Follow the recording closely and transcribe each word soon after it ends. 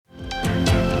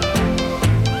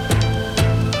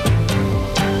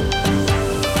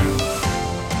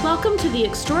the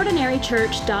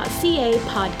extraordinarychurch.ca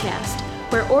podcast,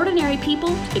 where ordinary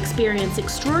people experience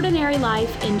extraordinary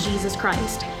life in Jesus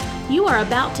Christ. You are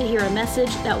about to hear a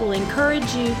message that will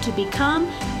encourage you to become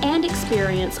and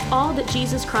experience all that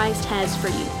Jesus Christ has for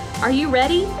you. Are you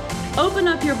ready? Open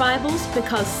up your Bibles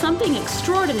because something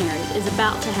extraordinary is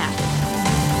about to happen.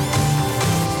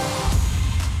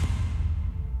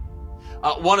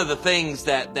 One of the things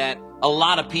that a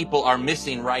lot of people are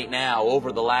missing right now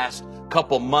over the last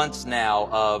couple months now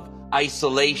of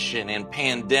isolation and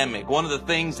pandemic, one of the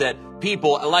things that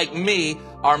people like me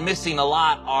are missing a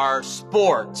lot are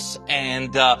sports.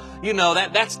 And,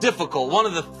 that's difficult. One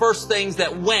of the first things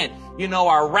that went,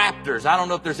 our Raptors. I don't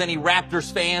know if there's any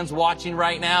Raptors fans watching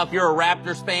right now. If you're a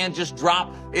Raptors fan, just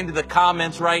drop into the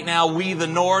comments right now, we the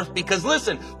North, because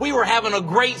listen, we were having a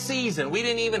great season. We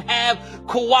didn't even have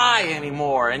Kawhi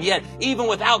anymore. And yet, even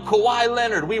without Kawhi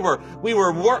Leonard, we were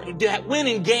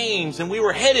winning games and we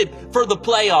were headed for the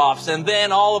playoffs. And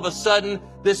then all of a sudden,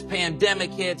 this pandemic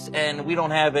hits and we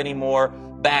don't have any more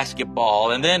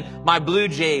basketball. And then my Blue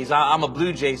Jays, I'm a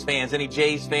Blue Jays fan. Any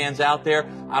Jays fans out there?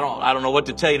 I don't know what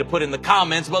to tell you to put in the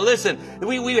comments, but listen,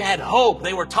 we had hope.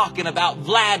 They were talking about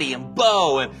Vladdy and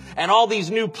Bo and all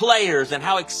these new players and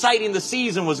how exciting the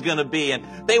season was going to be.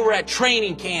 And they were at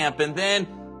training camp, and then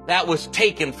that was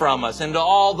taken from us. And to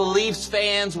all the Leafs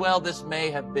fans, well, this may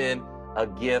have been a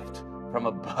gift from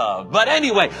above. But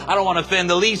anyway, I don't want to offend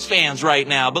the Leafs fans right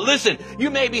now. But listen, you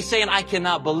may be saying, I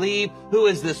cannot believe, who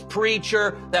is this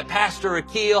preacher that Pastor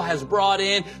Akil has brought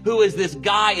in? Who is this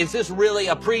guy? Is this really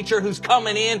a preacher who's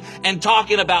coming in and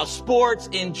talking about sports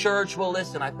in church? Well,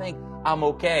 listen, I think I'm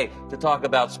okay to talk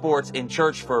about sports in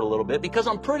church for a little bit because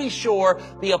I'm pretty sure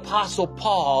the Apostle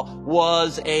Paul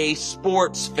was a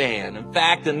sports fan. In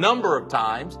fact, a number of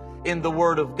times in the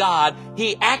Word of God,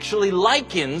 he actually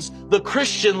likens the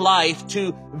Christian life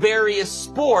to various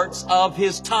sports of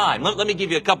his time. Let me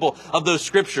give you a couple of those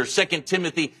scriptures. 2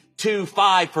 Timothy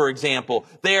 2:5, for example.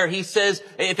 There he says,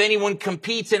 if anyone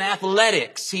competes in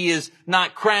athletics, he is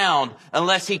not crowned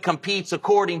unless he competes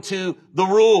according to the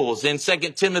rules. In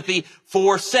 2 Timothy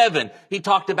 4:7, he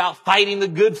talked about fighting the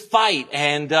good fight.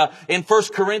 And in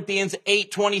 1 Corinthians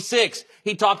 8:26,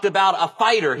 he talked about a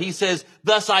fighter. He says,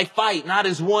 thus I fight, not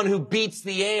as one who beats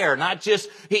the air.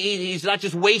 He's not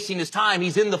just wasting his time.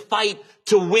 He's in the fight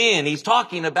to win. He's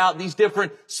talking about these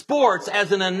different sports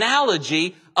as an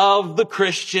analogy of the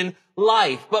Christian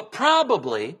life. But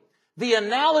probably the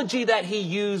analogy that he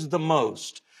used the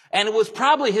most, and it was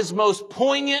probably his most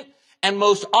poignant and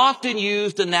most often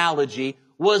used analogy,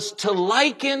 was to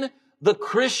liken the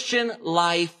Christian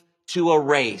life to a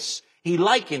race. He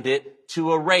likened it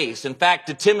to a race. In fact,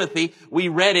 to Timothy, we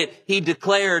read it, he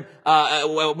declared, at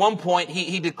one point,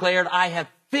 he declared, I have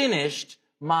finished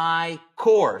my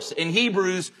course. In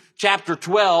Hebrews chapter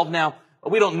 12, now,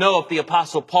 we don't know if the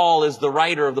Apostle Paul is the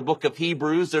writer of the book of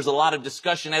Hebrews. There's a lot of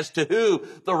discussion as to who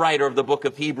the writer of the book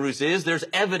of Hebrews is. There's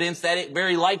evidence that it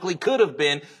very likely could have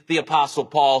been the Apostle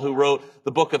Paul who wrote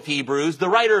the book of Hebrews. The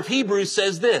writer of Hebrews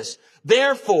says this,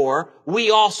 therefore,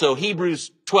 we also,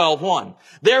 Hebrews 12:1,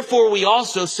 therefore we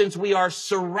also, since we are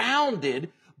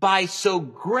surrounded by so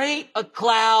great a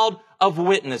cloud of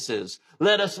witnesses,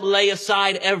 let us lay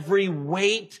aside every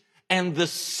weight and the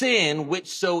sin which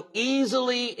so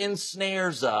easily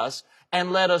ensnares us,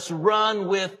 and let us run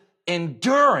with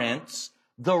endurance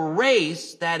the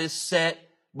race that is set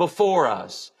before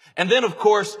us. And then, of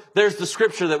course, there's the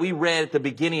scripture that we read at the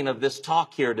beginning of this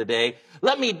talk here today.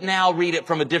 Let me now read it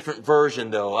from a different version,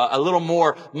 though, a little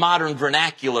more modern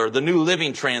vernacular, the New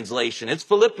Living Translation. It's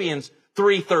Philippians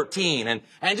 3:13.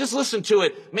 And just listen to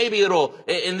it. Maybe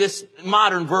in this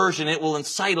modern version, it will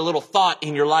incite a little thought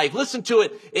in your life. Listen to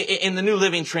it in the New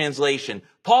Living Translation.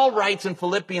 Paul writes in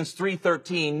Philippians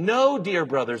 3:13, no, dear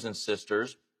brothers and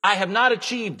sisters, I have not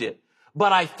achieved it,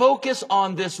 but I focus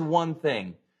on this one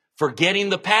thing,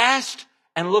 forgetting the past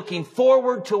and looking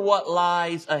forward to what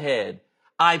lies ahead.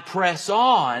 I press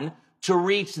on to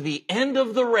reach the end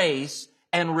of the race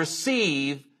and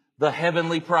receive the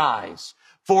heavenly prize,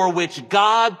 for which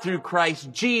God through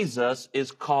Christ Jesus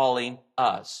is calling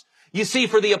us. You see,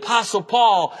 for the Apostle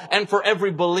Paul and for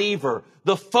every believer,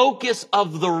 the focus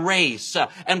of the race,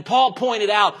 and Paul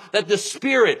pointed out that the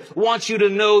Spirit wants you to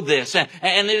know this, and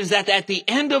it is that at the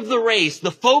end of the race,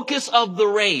 the focus of the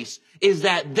race is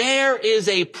that there is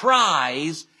a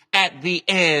prize at the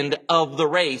end of the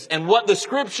race. And what the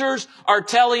scriptures are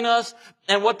telling us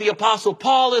and what the Apostle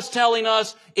Paul is telling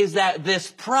us is that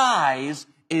this prize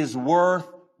is worth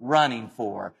running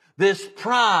for. This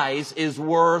prize is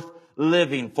worth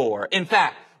living for. In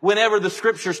fact, whenever the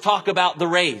scriptures talk about the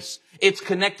race, it's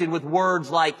connected with words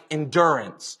like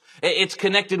endurance. It's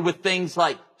connected with things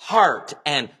like heart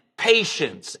and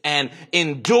patience and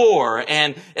endure.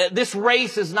 And this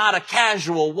race is not a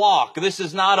casual walk. This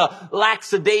is not a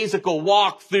lackadaisical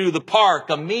walk through the park,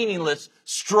 a meaningless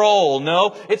stroll.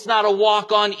 No, it's not a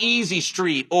walk on easy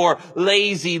street or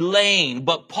lazy lane.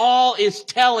 But Paul is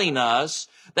telling us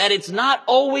that it's not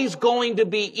always going to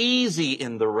be easy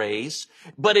in the race,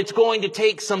 but it's going to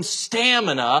take some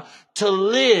stamina to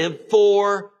live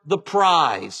for the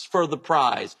prize,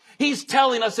 He's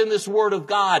telling us in this Word of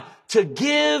God to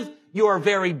give your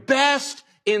very best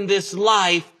in this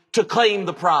life to claim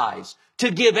the prize,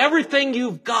 to give everything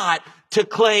you've got to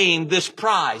claim this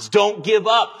prize. Don't give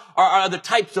up are the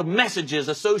types of messages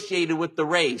associated with the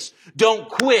race. Don't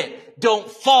quit, don't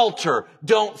falter,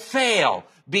 don't fail,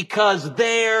 because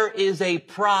there is a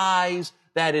prize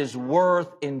that is worth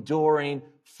enduring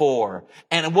for.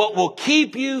 And what will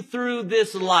keep you through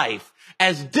this life,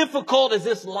 as difficult as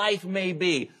this life may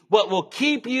be, what will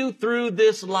keep you through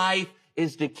this life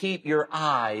is to keep your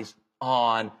eyes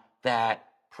on that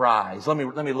prize. Let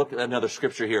me look at another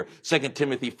scripture here. 2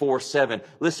 Timothy 4:7.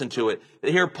 Listen to it.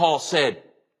 Here Paul said,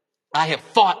 I have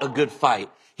fought a good fight.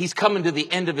 He's coming to the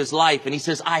end of his life and he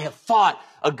says, I have fought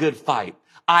a good fight.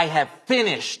 I have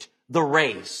finished the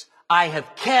race. I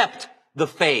have kept the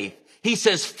faith. He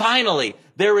says, finally,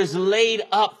 there is laid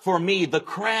up for me the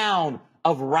crown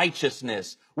of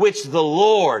righteousness, which the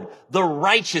Lord, the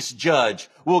righteous judge,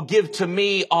 will give to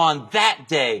me on that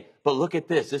day. But look at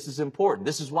this. This is important.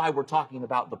 This is why we're talking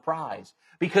about the prize.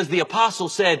 Because the apostle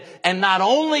said, and not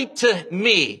only to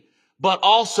me, but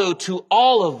also to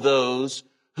all of those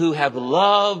who have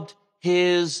loved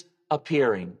his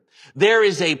appearing. There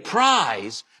is a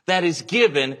prize that is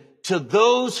given to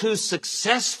those who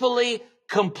successfully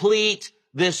complete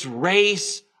this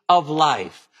race of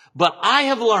life. But I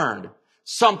have learned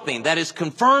something that is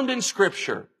confirmed in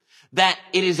Scripture, that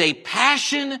it is a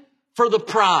passion for the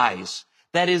prize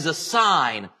that is a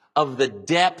sign of the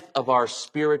depth of our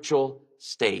spiritual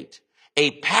state.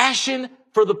 A passion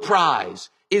for the prize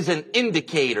is an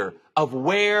indicator of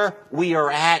where we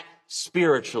are at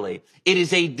spiritually. It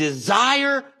is a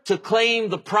desire to claim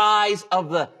the prize of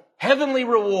the heavenly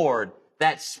reward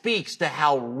that speaks to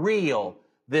how real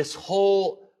this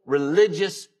whole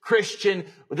religious Christian,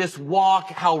 this walk,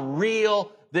 how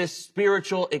real this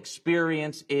spiritual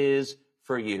experience is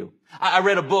for you. I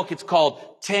read a book. It's called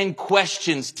 10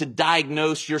 Questions to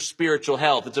Diagnose Your Spiritual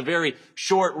Health. It's a very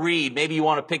short read. Maybe you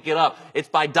want to pick it up. It's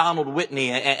by Donald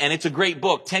Whitney, and it's a great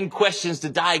book, 10 Questions to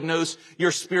Diagnose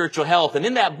Your Spiritual Health. And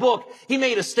in that book, he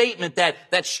made a statement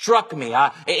that struck me.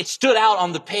 It stood out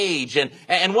on the page,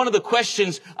 and one of the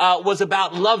questions was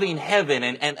about loving heaven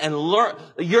and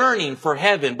yearning for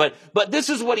heaven. But this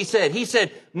is what he said. He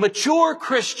said, mature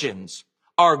Christians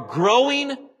are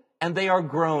growing and they are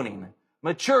groaning.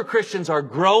 Mature Christians are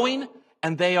growing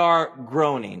and they are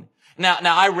groaning. Now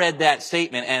I read that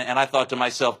statement and I thought to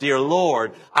myself, dear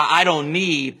Lord, I don't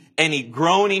need any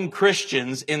groaning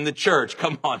Christians in the church.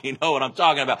 Come on, you know what I'm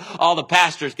talking about. All the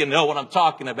pastors can know what I'm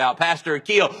talking about. Pastor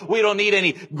Akil, we don't need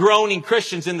any groaning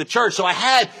Christians in the church. So I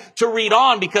had to read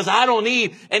on because I don't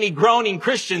need any groaning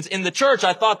Christians in the church.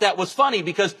 I thought that was funny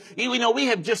because, you know, we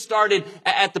have just started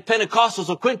at the Pentecostals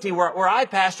of Quincy where I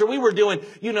pastor. We were doing,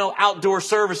 outdoor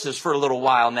services for a little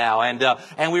while now.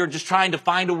 And we were just trying to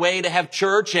find a way to have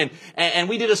church. And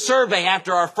we did a survey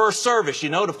after our first service,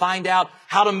 to find out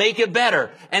how to make it better.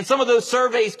 And some of those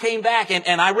surveys came back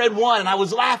and I read one and I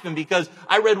was laughing because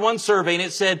I read one survey and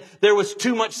it said there was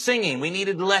too much singing. We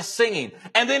needed less singing.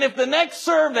 And then if the next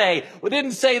survey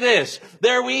didn't say this,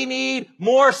 we need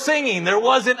more singing. There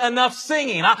wasn't enough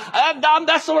singing.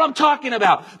 That's what I'm talking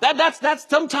about. That's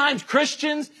sometimes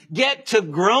Christians get to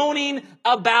groaning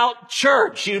about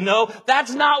church,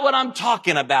 That's not what I'm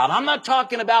talking about. I'm not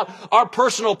talking about our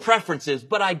personal preferences,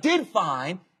 but I did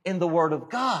find in the Word of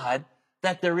God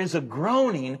that there is a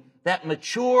groaning that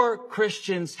mature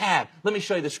Christians have. Let me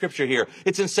show you the scripture here.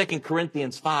 It's in 2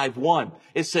 Corinthians 5:1.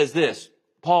 It says this.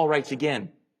 Paul writes again,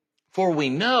 for we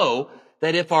know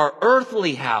that if our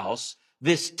earthly house,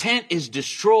 this tent, is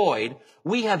destroyed,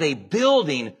 we have a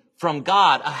building from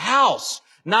God, a house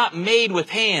not made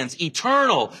with hands,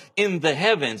 eternal in the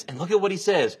heavens. And look at what he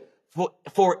says.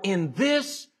 For in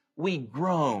this we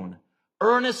groan,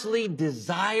 earnestly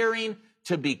desiring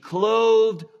to be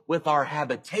clothed with our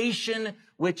habitation,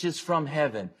 which is from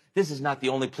heaven. This is not the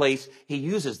only place he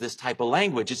uses this type of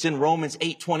language. It's in Romans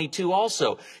 8:22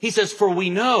 also. He says, for we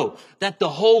know that the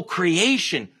whole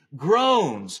creation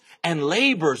groans and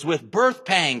labors with birth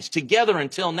pangs together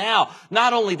until now.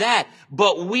 Not only that,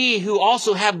 but we who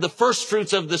also have the first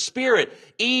fruits of the Spirit,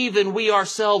 even we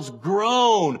ourselves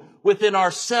groan within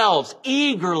ourselves,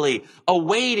 eagerly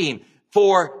awaiting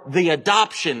for the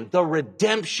adoption, the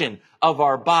redemption of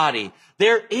our body.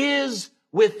 There is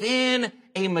within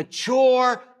a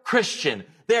mature Christian,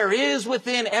 there is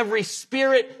within every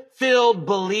Spirit-filled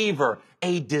believer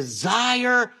a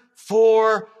desire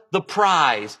for the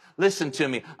prize. Listen to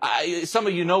me. Some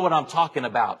of you know what I'm talking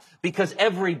about, because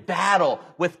every battle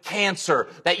with cancer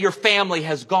that your family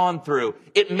has gone through,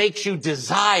 it makes you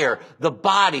desire the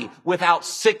body without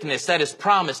sickness that is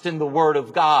promised in the Word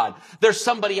of God. There's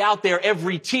somebody out there,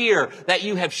 every tear that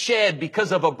you have shed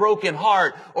because of a broken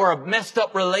heart or a messed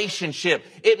up relationship,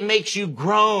 it makes you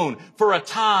groan for a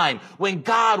time when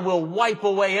God will wipe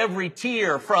away every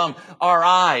tear from our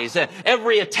eyes.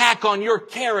 Every attack on your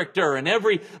character and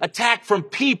every attack from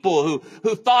people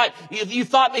who thought you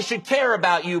thought they should care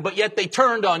about you, but yet they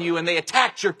turned on you and they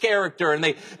attacked your character and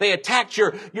they attacked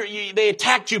they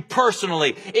attacked you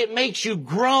personally. It makes you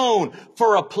groan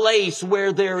for a place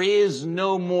where there is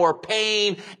no more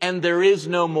pain and there is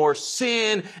no more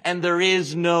sin and there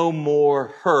is no more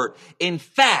hurt. In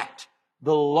fact,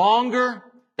 the longer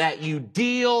that you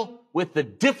deal with the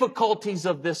difficulties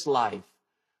of this life,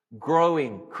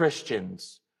 growing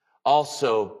Christians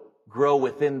also grow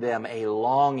within them a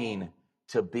longing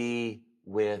to be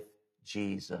with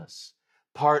Jesus.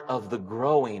 Part of the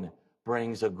growing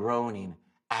brings a groaning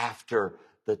after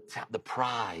the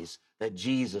prize that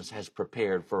Jesus has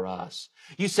prepared for us.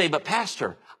 You say, but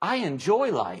Pastor, I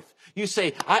enjoy life. You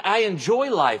say, I enjoy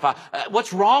life.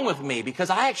 What's wrong with me? Because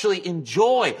I actually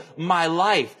enjoy my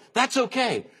life. That's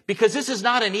okay, because this is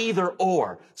not an either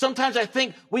or. Sometimes I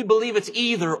think we believe it's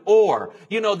either or.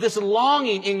 You know, this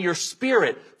longing in your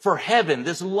spirit for heaven,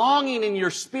 this longing in your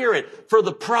spirit for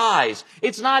the prize.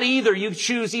 It's not either you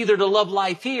choose either to love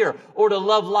life here or to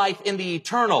love life in the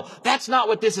eternal. That's not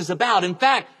what this is about. In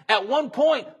fact, at one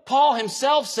point, Paul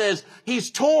himself says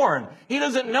he's torn. He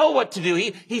doesn't know what to do.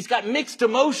 He's got mixed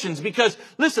emotions because,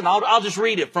 listen, I'll just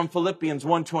read it from Philippians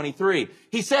 1:23.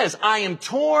 He says, I am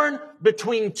torn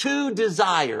between two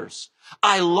desires.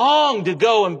 I long to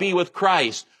go and be with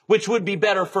Christ, which would be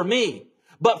better for me.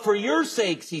 But for your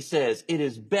sakes, he says, it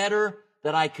is better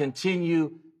that I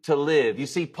continue to live. You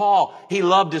see, Paul, he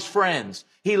loved his friends.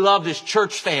 He loved his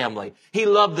church family. He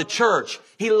loved the church.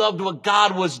 He loved what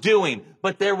God was doing.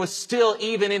 But there was still,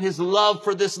 even in his love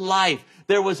for this life,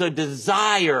 there was a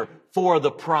desire for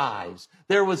the prize.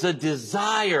 There was a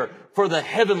desire for the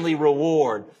heavenly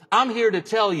reward. I'm here to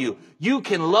tell you, you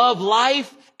can love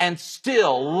life and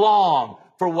still long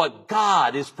for what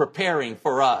God is preparing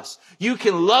for us. You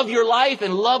can love your life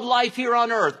and love life here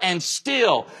on earth and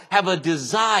still have a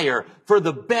desire for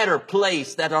the better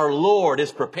place that our Lord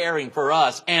is preparing for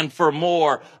us and for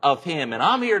more of Him. And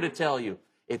I'm here to tell you,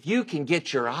 if you can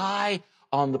get your eye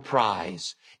on the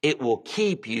prize, it will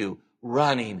keep you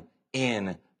running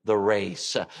in the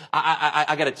race.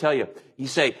 I got to tell you, you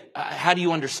say, how do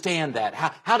you understand that?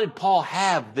 How did Paul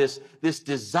have this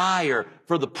desire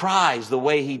for the prize the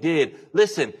way he did?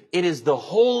 Listen, it is the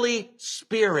Holy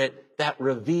Spirit that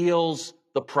reveals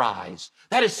the prize.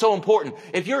 That is so important.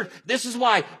 This is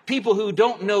why people who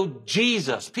don't know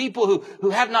Jesus, people who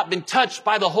have not been touched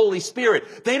by the Holy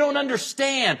Spirit, they don't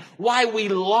understand why we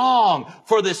long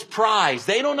for this prize.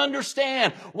 They don't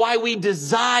understand why we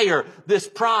desire this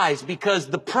prize, because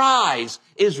the prize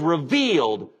is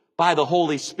revealed by the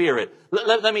Holy Spirit.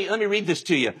 Let me read this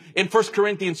to you. In 1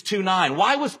 Corinthians 2:9,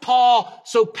 why was Paul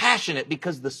so passionate?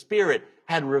 Because the Spirit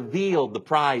had revealed the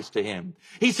prize to him.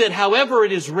 He said, however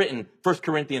it is written, 1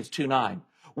 Corinthians 2:9,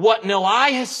 what no eye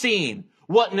has seen,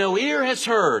 what no ear has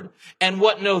heard, and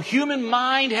what no human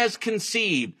mind has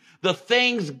conceived, the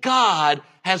things God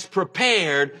has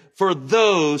prepared for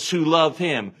those who love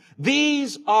Him.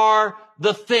 These are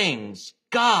the things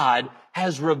God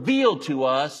has revealed to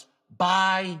us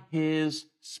by His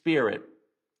Spirit.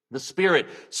 The Spirit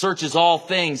searches all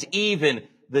things, even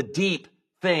the deep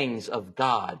things of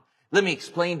God. Let me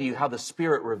explain to you how the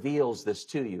Spirit reveals this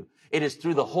to you. It is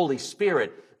through the Holy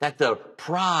Spirit that the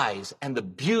prize and the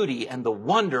beauty and the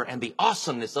wonder and the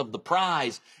awesomeness of the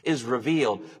prize is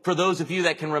revealed. For those of you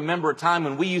that can remember a time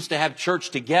when we used to have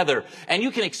church together, and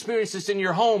you can experience this in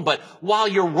your home, but while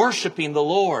you're worshiping the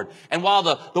Lord, and while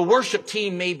the worship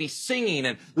team may be singing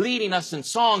and leading us in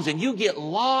songs, and you get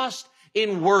lost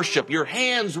in worship, your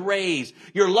hands raised,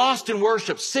 you're lost in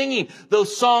worship, singing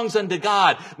those songs unto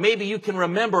God. Maybe you can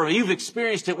remember, or you've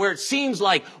experienced it, where it seems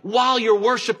like while you're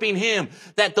worshiping Him,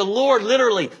 that the Lord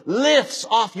literally lifts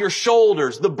off your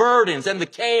shoulders the burdens and the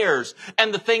cares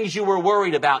and the things you were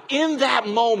worried about. In that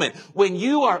moment, when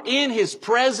you are in His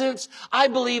presence, I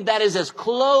believe that is as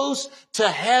close to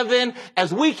heaven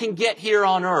as we can get here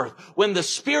on earth. When the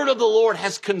Spirit of the Lord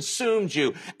has consumed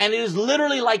you, and it is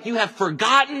literally like you have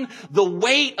forgotten the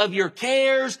weight of your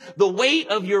cares, the weight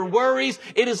of your worries.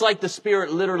 It is like the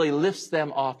Spirit literally lifts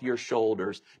them off your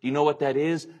shoulders. Do you know what that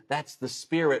is? That's the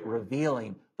Spirit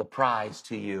revealing the prize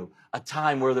to you. A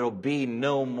time where there'll be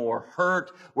no more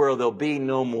hurt, where there'll be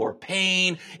no more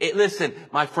pain. Listen,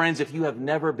 my friends, if you have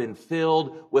never been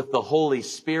filled with the Holy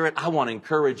Spirit, I want to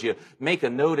encourage you. Make a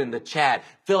note in the chat.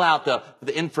 Fill out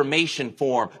the information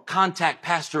form. Contact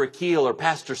Pastor Akil or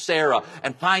Pastor Sarah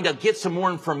and get some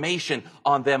more information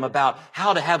on them about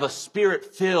how to have a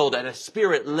Spirit-filled and a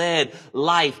Spirit-led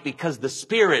life, because the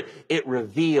Spirit, it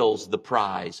reveals the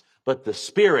prize. But the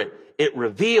Spirit, it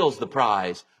reveals the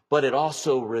prize, but it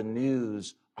also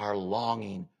renews our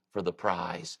longing for the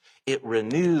prize. It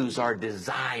renews our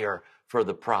desire for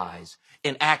the prize.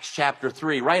 In Acts chapter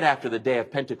 3, right after the day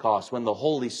of Pentecost, when the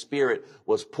Holy Spirit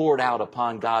was poured out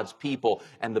upon God's people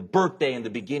and the birthday and the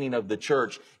beginning of the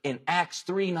church, in Acts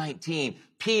 3:19,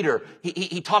 Peter,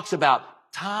 he talks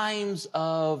about times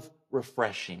of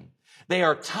refreshing. They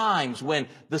are times when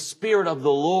the Spirit of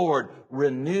the Lord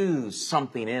renews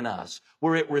something in us,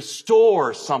 where it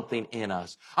restores something in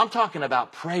us. I'm talking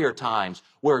about prayer times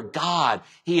where God,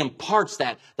 He imparts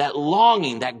that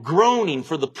longing, that groaning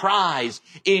for the prize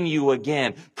in you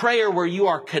again. Prayer where you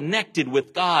are connected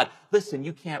with God. Listen,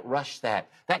 you can't rush that.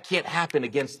 That can't happen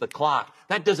against the clock.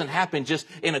 That doesn't happen just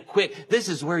in a quick. This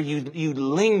is where you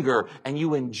linger and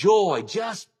you enjoy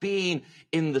just being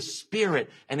in the Spirit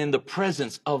and in the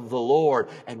presence of the Lord.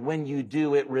 And when you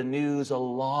do, it renews a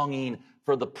longing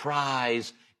for the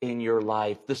prize in your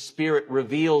life. The Spirit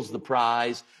reveals the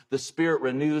prize. The Spirit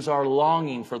renews our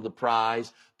longing for the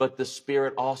prize. But the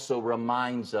Spirit also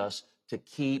reminds us to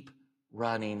keep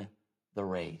running the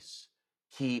race.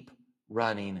 Keep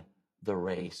running the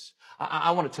race.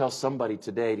 I want to tell somebody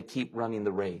today to keep running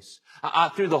the race.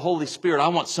 Through the Holy Spirit, I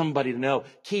want somebody to know,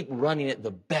 keep running it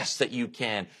the best that you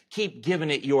can. Keep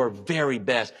giving it your very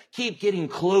best. Keep getting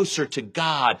closer to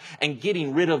God and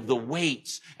getting rid of the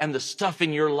weights and the stuff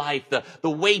in your life, the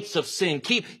weights of sin.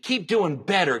 Keep doing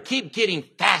better. Keep getting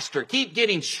faster. Keep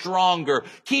getting stronger.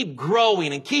 Keep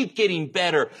growing and keep getting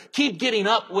better. Keep getting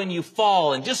up when you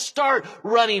fall and just start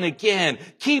running again.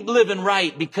 Keep living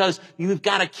right, because you've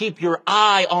got to keep your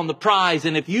eye on the prize.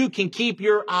 And if you can keep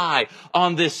your eye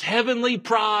on this heavenly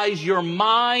prize, your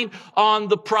mind on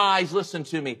the prize, listen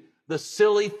to me, the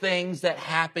silly things that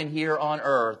happen here on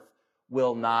earth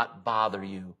will not bother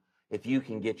you if you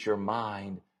can get your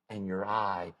mind and your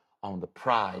eye on the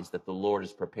prize that the Lord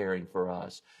is preparing for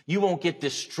us. You won't get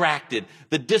distracted.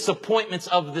 The disappointments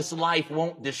of this life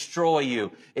won't destroy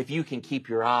you if you can keep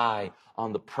your eye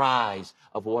on the prize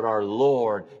of what our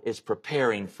Lord is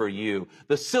preparing for you.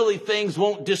 The silly things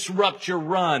won't disrupt your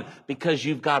run, because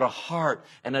you've got a heart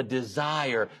and a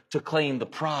desire to claim the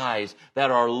prize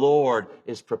that our Lord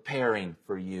is preparing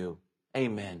for you.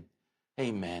 Amen.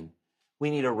 Amen. We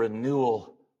need a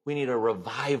renewal. We need a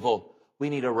revival. We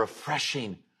need a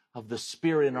refreshing of the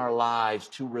Spirit in our lives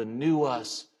to renew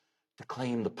us to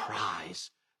claim the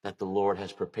prize that the Lord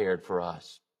has prepared for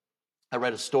us. I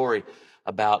read a story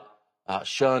about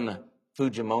Shun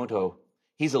Fujimoto.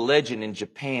 He's a legend in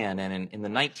Japan, and in the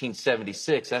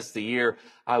 1976, that's the year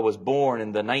I was born,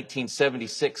 in the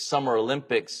 1976 Summer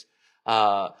Olympics,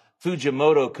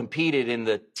 Fujimoto competed in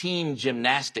the team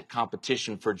gymnastic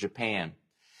competition for Japan.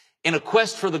 In a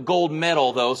quest for the gold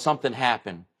medal, though, something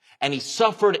happened, and he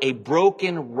suffered a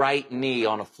broken right knee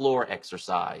on a floor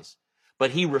exercise.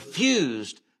 But he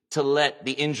refused to let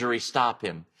the injury stop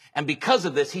him. And because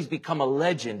of this, he's become a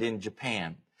legend in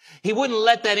Japan. He wouldn't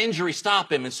let that injury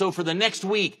stop him. And so for the next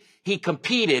week, he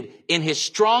competed in his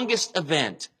strongest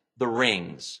event, the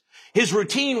rings. His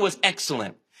routine was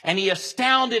excellent, and he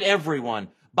astounded everyone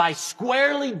by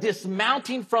squarely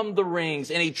dismounting from the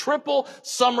rings in a triple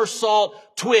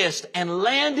somersault twist and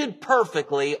landed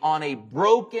perfectly on a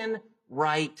broken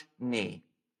right knee.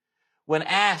 When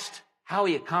asked how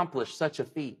he accomplished such a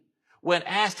feat, when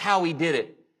asked how he did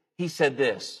it, he said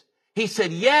this. He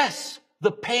said, "Yes,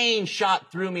 the pain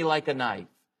shot through me like a knife.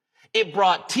 It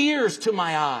brought tears to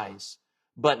my eyes,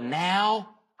 but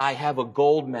now I have a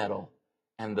gold medal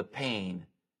and the pain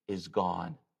is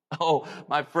gone." Oh,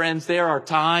 my friends, there are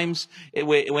times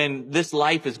when this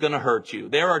life is going to hurt you.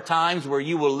 There are times where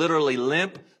you will literally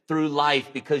limp through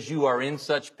life because you are in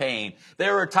such pain.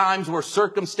 There are times where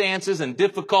circumstances and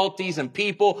difficulties and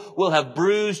people will have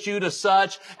bruised you to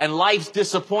such, and life's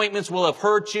disappointments will have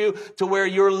hurt you to where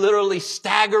you're literally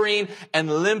staggering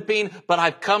and limping. But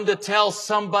I've come to tell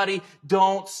somebody,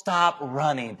 don't stop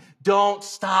running. Don't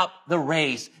stop the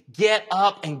race. Get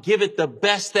up and give it the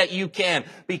best that you can,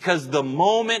 because the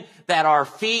moment that our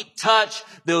feet touch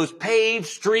those paved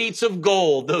streets of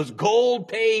gold, those gold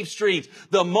paved streets,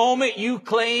 the moment you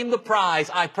claim the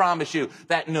prize, I promise you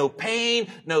that no pain,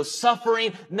 no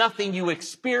suffering, nothing you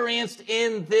experienced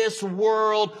in this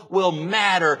world will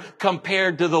matter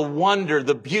compared to the wonder,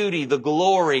 the beauty, the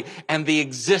glory, and the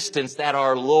existence that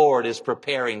our Lord is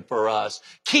preparing for us.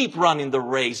 Keep running the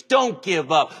race. Don't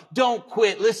give up. Don't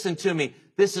quit. Listen to me.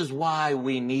 This is why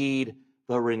we need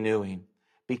the renewing.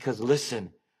 Because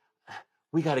listen,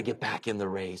 we got to get back in the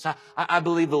race. I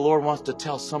believe the Lord wants to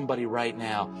tell somebody right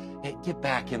now, hey, get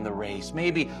back in the race.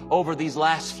 Maybe over these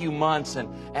last few months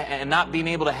and not being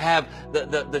able to have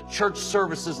the church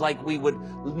services like we would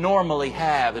normally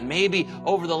have. And maybe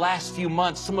over the last few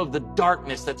months, some of the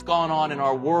darkness that's gone on in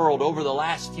our world over the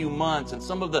last few months and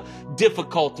some of the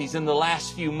difficulties in the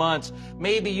last few months.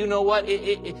 Maybe, you know what,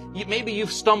 maybe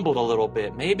you've stumbled a little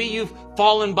bit. Maybe you've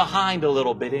fallen behind a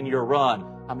little bit in your run.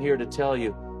 I'm here to tell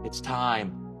you, it's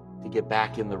time to get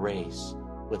back in the race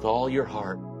with all your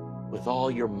heart, with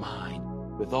all your mind,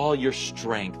 with all your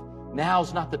strength.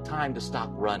 Now's not the time to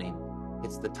stop running.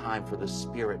 It's the time for the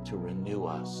Spirit to renew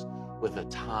us with a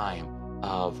time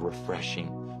of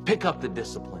refreshing. Pick up the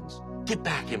disciplines. Get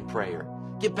back in prayer.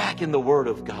 Get back in the Word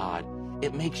of God.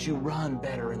 It makes you run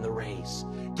better in the race.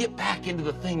 Get back into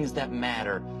the things that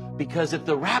matter. Because if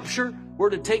the rapture were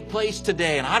to take place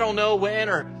today, and I don't know when,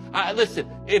 listen,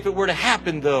 if it were to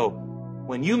happen though,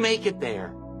 when you make it there,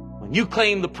 when you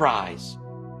claim the prize,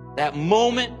 that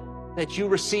moment that you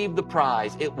receive the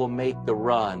prize, it will make the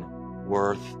run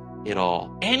worth it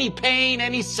all. Any pain,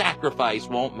 any sacrifice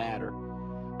won't matter.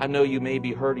 I know you may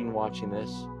be hurting watching this.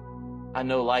 I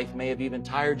know life may have even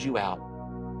tired you out.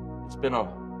 It's been a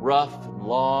rough and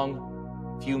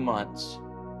long few months.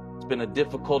 It's been a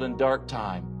difficult and dark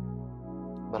time.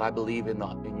 But I believe in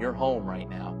your home right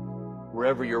now,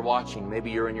 wherever you're watching,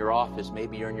 maybe you're in your office,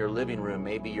 maybe you're in your living room,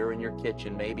 maybe you're in your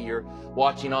kitchen, maybe you're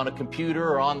watching on a computer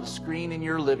or on the screen in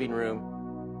your living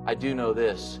room. I do know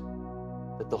this,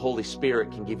 that the Holy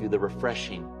Spirit can give you the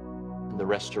refreshing and the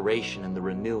restoration and the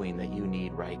renewing that you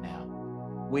need right now.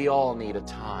 We all need a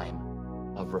time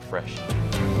of refreshing.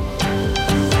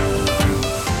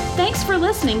 Thanks for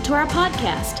listening to our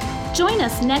podcast. Join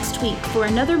us next week for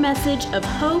another message of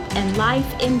hope and life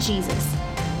in Jesus.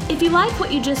 If you like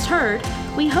what you just heard,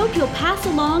 we hope you'll pass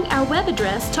along our web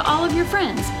address to all of your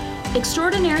friends,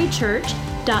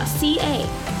 extraordinarychurch.ca.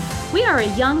 We are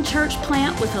a young church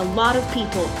plant with a lot of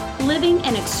people living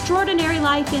an extraordinary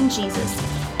life in Jesus.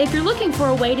 If you're looking for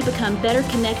a way to become better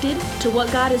connected to what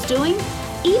God is doing,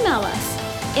 email us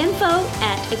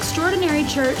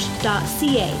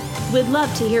info@extraordinarychurch.ca. We'd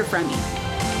love to hear from you.